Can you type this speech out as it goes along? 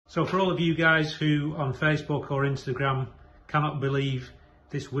So for all of you guys who on Facebook or Instagram cannot believe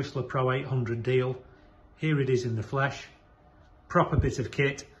this Whistler Pro 800 deal, here it is in the flesh. Proper bit of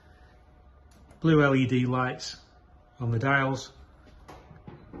kit. Blue LED lights on the dials.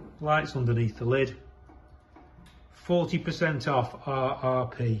 Lights underneath the lid. 40% off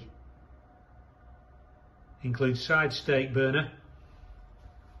RRP. Includes side steak burner.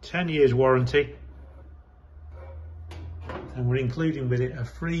 10 years warranty. And we're including with it a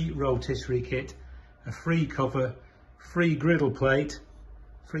free rotisserie kit, a free cover, free griddle plate,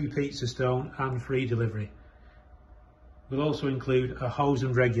 free pizza stone and free delivery. We'll also include a hose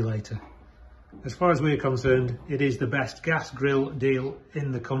and regulator. As far as we're concerned, it is the best gas grill deal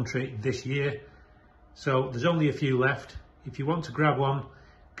in the country this year. So there's only a few left. If you want to grab one,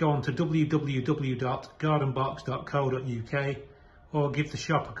 go on to www.gardenbox.co.uk or give the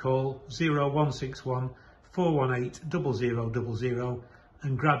shop a call 0161 418 0000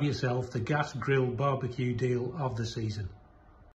 and grab yourself the gas grill barbecue deal of the season.